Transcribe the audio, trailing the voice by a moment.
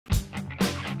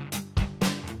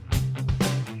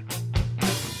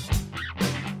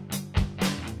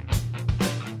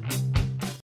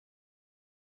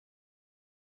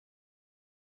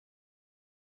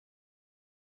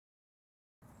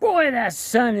Boy, that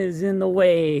sun is in the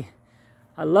way.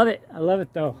 I love it. I love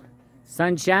it though.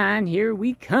 Sunshine, here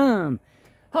we come.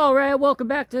 All right, welcome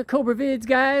back to Cobra Vids,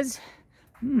 guys.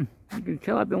 You can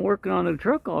tell I've been working on the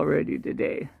truck already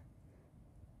today.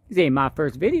 This ain't my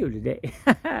first video today.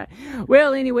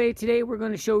 Well, anyway, today we're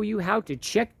going to show you how to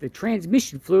check the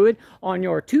transmission fluid on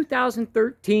your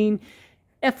 2013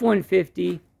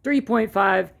 F150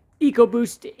 3.5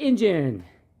 Ecoboost engine.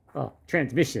 Well,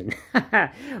 transmission.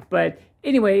 But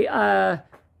anyway,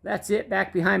 that's it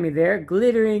back behind me there,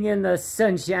 glittering in the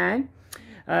sunshine.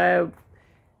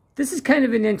 This is kind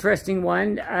of an interesting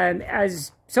one.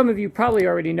 As some of you probably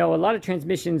already know, a lot of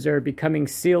transmissions are becoming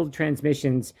sealed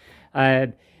transmissions.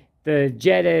 The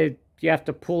Jetta, you have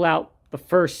to pull out the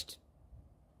first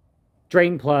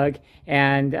drain plug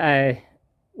and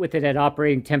with it at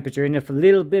operating temperature. And if a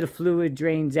little bit of fluid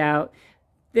drains out,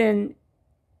 then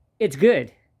it's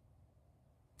good.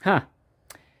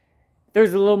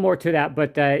 There's a little more to that,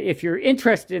 but if you're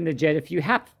interested in the Jetta, if you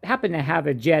happen to have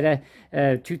a Jetta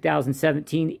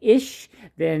 2017-ish,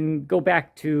 then go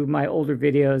back to my older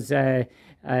videos.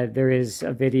 There is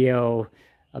a video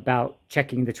about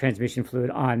checking the transmission fluid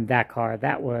on that car.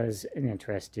 That was an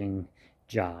interesting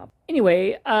job.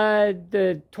 Anyway,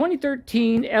 the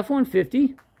 2013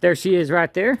 F150, there she is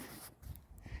right there.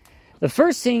 The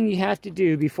first thing you have to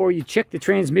do before you check the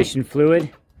transmission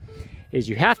fluid is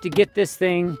you have to get this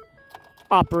thing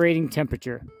operating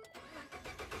temperature.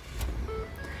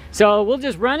 So we'll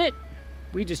just run it.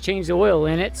 We just changed the oil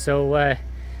in it, so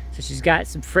she's got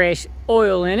some fresh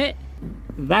oil in it.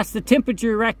 That's the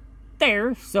temperature right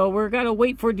there, so we're gonna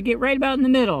wait for it to get right about in the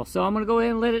middle. So I'm gonna go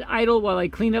ahead and let it idle while I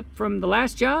clean up from the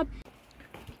last job.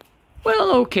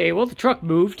 Well, okay, well the truck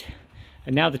moved,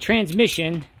 and now the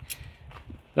transmission,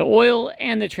 the oil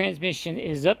and the transmission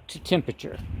is up to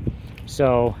temperature.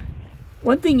 So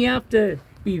one thing you have to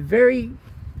be very,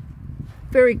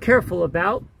 very careful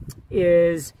about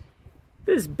is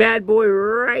this bad boy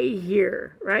right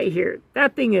here, right here.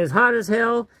 That thing is hot as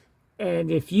hell, and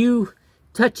if you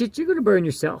touch it, you're gonna burn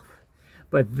yourself.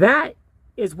 But that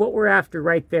is what we're after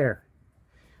right there.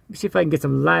 Let me see if I can get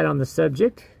some light on the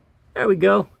subject. There we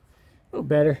go, a little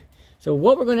better. So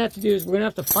what we're gonna have to do is we're gonna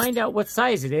have to find out what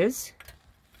size it is.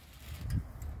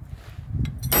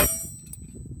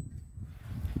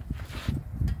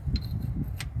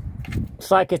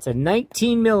 Looks like it's a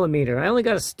 19 millimeter. I only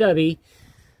got a stubby.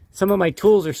 Some of my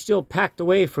tools are still packed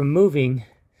away from moving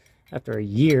after a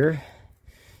year.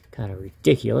 Kind of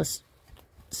ridiculous.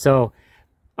 So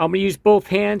I'm going to use both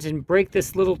hands and break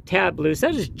this little tab loose.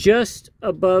 That is just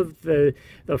above the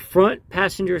front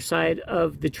passenger side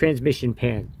of the transmission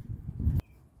pan.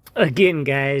 Again,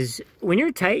 guys, when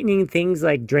you're tightening things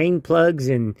like drain plugs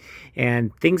and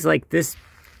things like this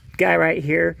guy right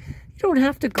here, you don't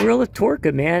have to Gorilla Torque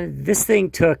it, man. This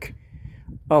thing took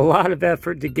a lot of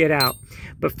effort to get out.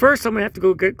 But first, I'm going to have to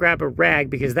go grab a rag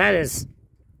because that is,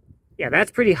 yeah, that's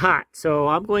pretty hot. So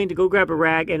I'm going to go grab a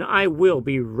rag and I will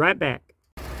be right back.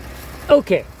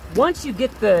 Okay, once you get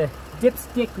the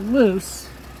dipstick loose,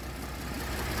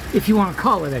 if you want to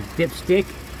call it a dipstick,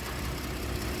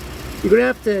 you're going to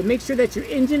have to make sure that your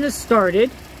engine is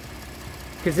started,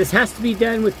 because this has to be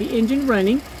done with the engine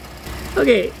running.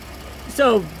 Okay,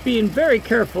 so being very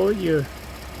careful, you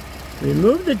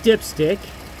remove the dipstick.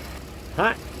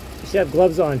 Hot, you should have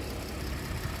gloves on.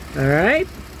 All right,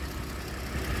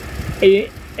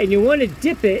 and you want to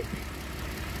dip it,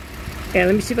 and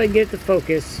let me see if I can get it to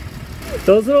focus.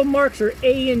 Those little marks are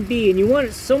A and B, and you want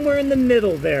it somewhere in the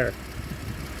middle there,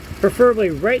 preferably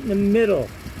right in the middle.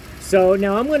 So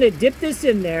now I'm going to dip this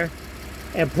in there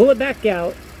and pull it back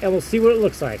out, and we'll see what it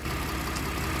looks like.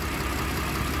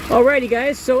 Alrighty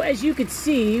guys, so as you can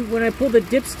see, when I pull the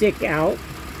dipstick out,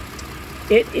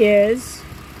 it is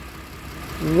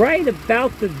right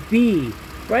about the B,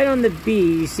 right on the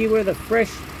B. You see where the fresh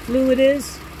fluid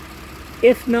is?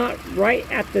 If not right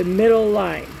at the middle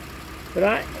line.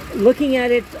 But looking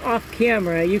at it off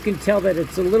camera, you can tell that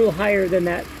it's a little higher than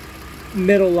that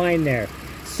middle line there.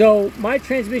 So my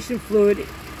transmission fluid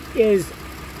is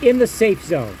in the safe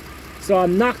zone. So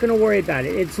I'm not going to worry about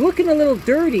it. It's looking a little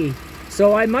dirty,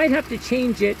 so I might have to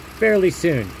change it fairly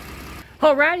soon.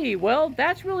 Alrighty, well,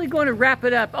 that's really going to wrap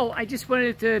it up. Oh, I just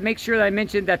wanted to make sure that I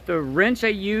mentioned that the wrench I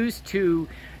used to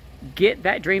get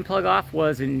that drain plug off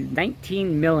was a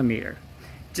 19 millimeter,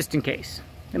 just in case.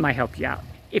 It might help you out.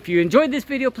 If you enjoyed this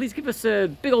video, please give us a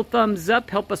big old thumbs up.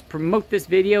 Help us promote this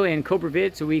video and Cobra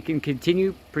Vid so we can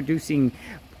continue producing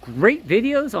great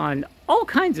videos on all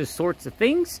kinds of sorts of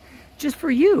things just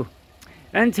for you.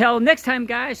 Until next time,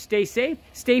 guys, stay safe,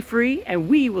 stay free, and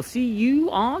we will see you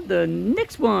on the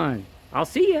next one. I'll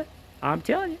see you. I'm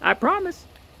telling you, I promise.